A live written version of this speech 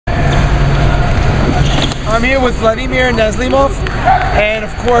I'm here with Vladimir Nazlymov, and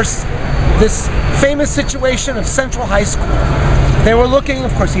of course, this famous situation of Central High School. They were looking,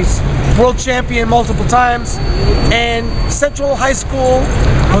 of course, he's world champion multiple times, and Central High School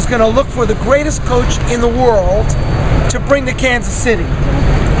was going to look for the greatest coach in the world to bring to Kansas City.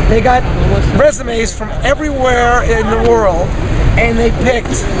 They got resumes from everywhere in the world, and they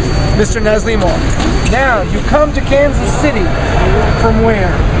picked Mr. Nazlymov. Now, you come to Kansas City from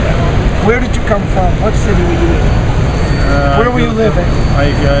where? Where did you come from? What city were you in? Where were you living?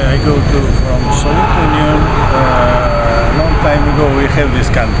 I go from Soviet Union. Long time ago we have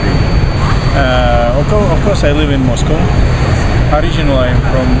this country. Of course I live in Moscow. Originally I'm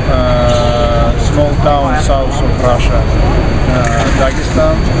from small town south of Russia,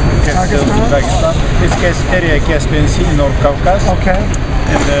 Dagestan. It's area Caspian Sea, North Caucasus. Okay.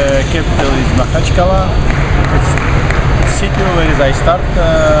 And the capital is Makhachkala. It's city where I start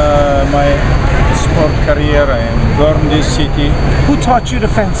my sport career and born this city. Who taught you to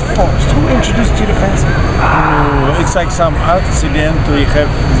fence first? Who introduced you to fencing? It's like some accident we have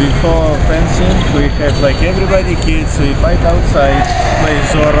before fencing. We have like everybody kids, we fight outside, play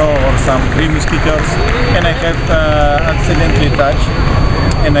Zorro or some cream mosquitoes, and I have accidentally touched,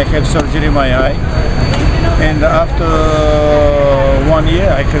 and I have surgery in my eye. And after 1 year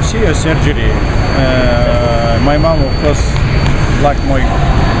I have serious surgery. My mom of course like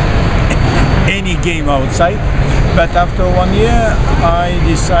any game outside, but after 1 year I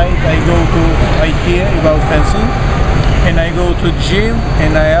decide I hear about fencing, and I go to gym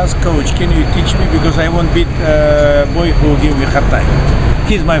and I ask coach, can you teach me, because I won't beat boy who give me hard time.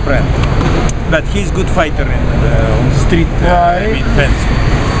 He's my friend, but he's good fighter in on street fencing.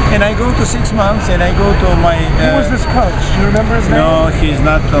 And I go to 6 months and I go to my... Who was this coach? Do you remember his name? No, he's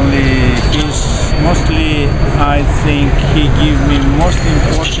not only... He's mostly, I think, he give me most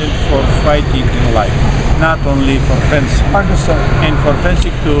important for fighting in life. Not only for fencing. Understood. And for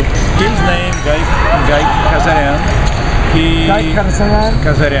fencing too. His name, Guy Kazaryan. Guy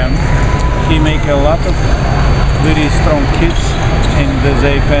Kazaryan. He make a lot of very strong kids, and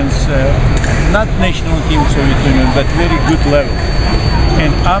they fence not national team Soviet Union, but very good level.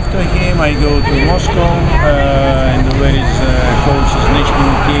 And after him I go to Moscow, and where is coach's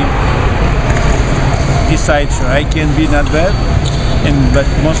national team. Decides I can be not bad, but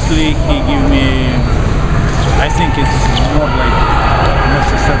mostly he give me, I think it's more like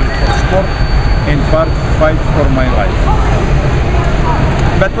necessary for sport and fight for my life.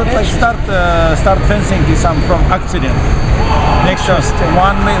 But what I start fencing is I'm from accident. Next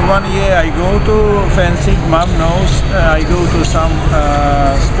one year I go to fencing, mom knows, I go to some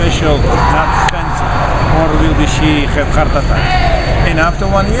special, not fencing, or will be she have heart attack. And after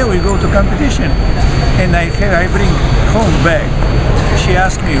 1 year we go to competition, and I bring home bag. She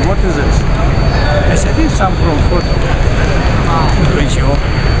asked me, what is this? I said, it's some from photo. I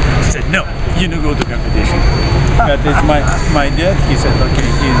said, no, you don't go to competition. But it's my dad, he said, okay,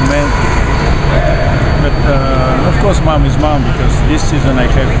 he's man. But of course mom is mom, because this season I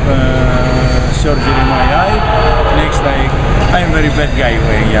have surgery in my eye. Next I'm a very bad guy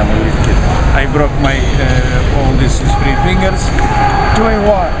when I'm a little kid. I broke my all these 3 fingers. Doing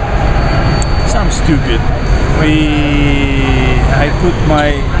what? Some stupid. I put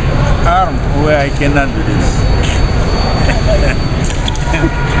my arm where I cannot do this.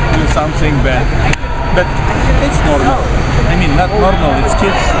 Do something bad. But it's normal. I mean, not normal, it's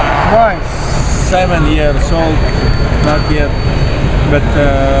kids. Right. 7 years old, not yet. But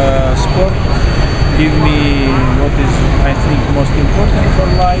sport give me what is, I think, most important for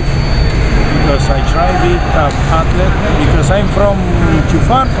life. Because I try to be tough athlete. Because I'm from too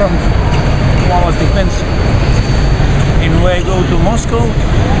far from quality fencing. And when I go to Moscow,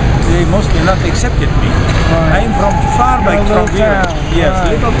 they mostly not accepted me. Right. I'm from far back from here. Yes,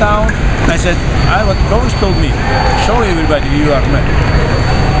 right. Little town. I said, what coach told me, show everybody you are man.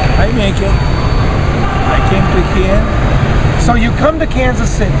 I make it. I came to here. So you come to Kansas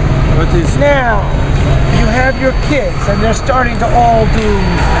City. What is now? You have your kids, and they're starting to all do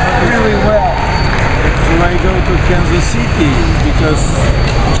really well. So I go to Kansas City because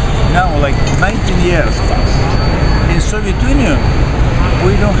now, like 19 years past. In Soviet Union,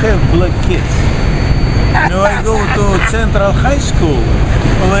 we don't have black kids. Now I go to Central High School,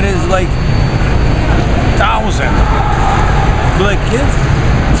 where is like 1,000 black kids,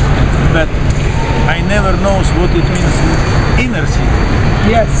 but I never knows what it means inner city.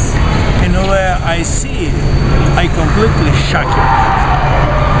 Yes. And where I see it, I completely shocked.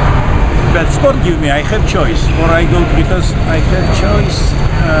 But sport give me, I have choice, or I go because I have choice.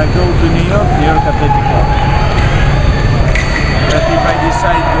 Go to New York Athletic Club. But if I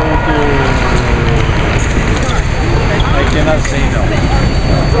decide go to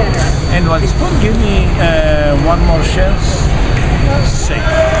conscience safe.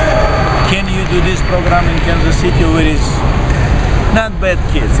 Can you do this program in Kansas City where it's not bad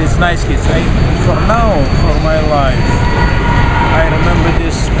kids, it's nice kids? For now, for my life, I remember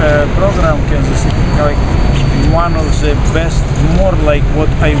this program Kansas City, like one of the best, more like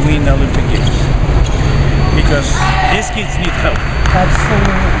what I win Olympic Games. Because these kids need help.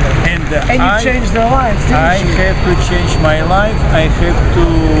 Absolutely. And you changed their lives, didn't I you? have to change my life. I'm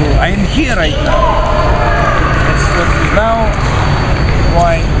here right now. It's now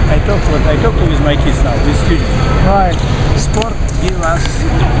why I talk with my kids now, with students. Right. Sport gives us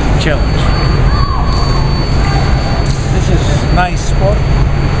challenge. This is nice sport.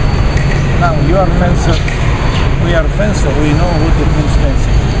 Now you are fencer, we are fencer, we know what it means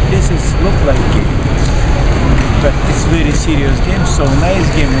fencing. This is look like game, but it's very serious game, so nice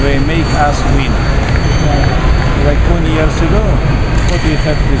game will make us win. Like 20 years ago, what we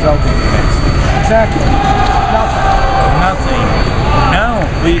have result in the next? Exactly. Nothing. Now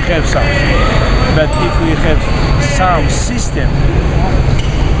we have something, but if we have some system,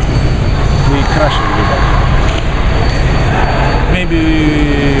 we crush everybody. Maybe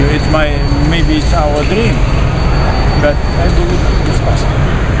it's our dream, but I believe it's possible.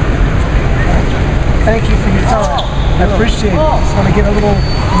 Thank you for your time. I appreciate it. Just want to get a little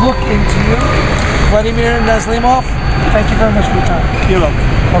look into you. Vladimir Nazlymov, thank you very much for your time. You're welcome.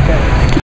 Okay.